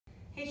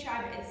Hey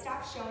Tribe, it's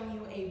Steph showing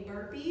you a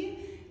burpee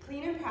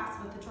clean and press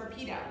with the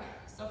torpedo.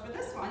 So for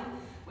this one,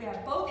 we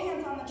have both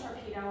hands on the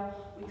torpedo.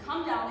 We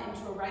come down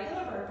into a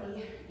regular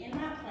burpee in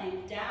that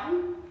plank,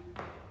 down,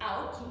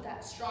 out, keep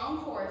that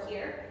strong core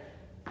here.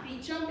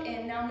 Feet jump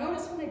in. Now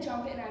notice when I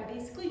jump in, I'm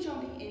basically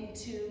jumping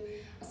into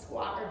a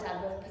squat or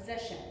deadlift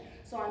position.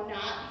 So I'm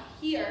not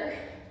here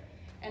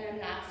and I'm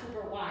not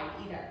super wide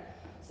either.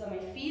 So my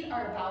feet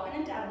are about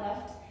in a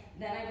deadlift,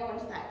 then I go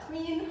into that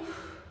clean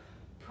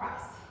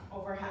press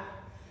overhead.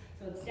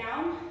 So it's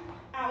down,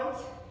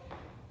 out,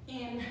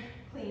 in,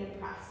 clean and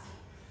press.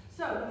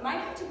 So you might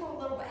have to go a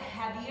little bit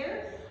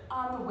heavier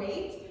on the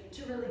weight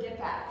to really get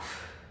that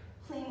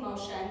clean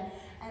motion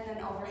and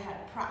then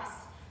overhead press.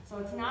 So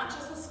it's not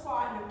just a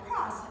squat and a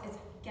press, it's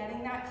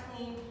getting that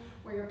clean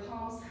where your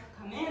palms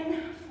come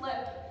in,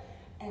 flip,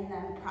 and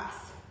then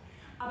press.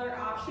 Other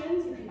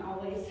options, you can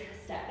always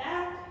step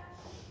back,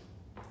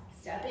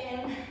 step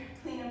in,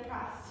 clean and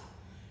press.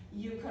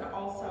 You could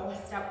also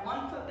step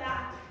one foot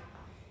back,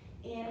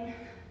 in,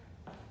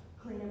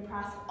 clean and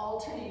press,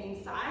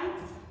 alternating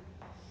sides.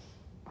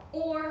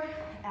 Or,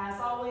 as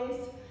always,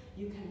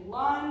 you can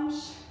lunge,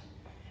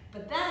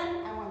 but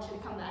then I want you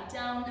to come back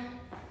down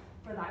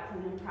for that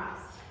clean and press.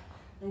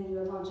 Then you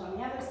would lunge on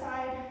the other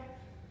side,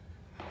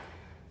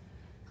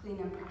 clean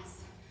and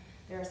press.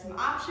 There are some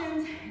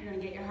options. You're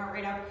gonna get your heart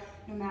rate up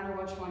no matter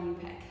which one you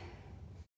pick.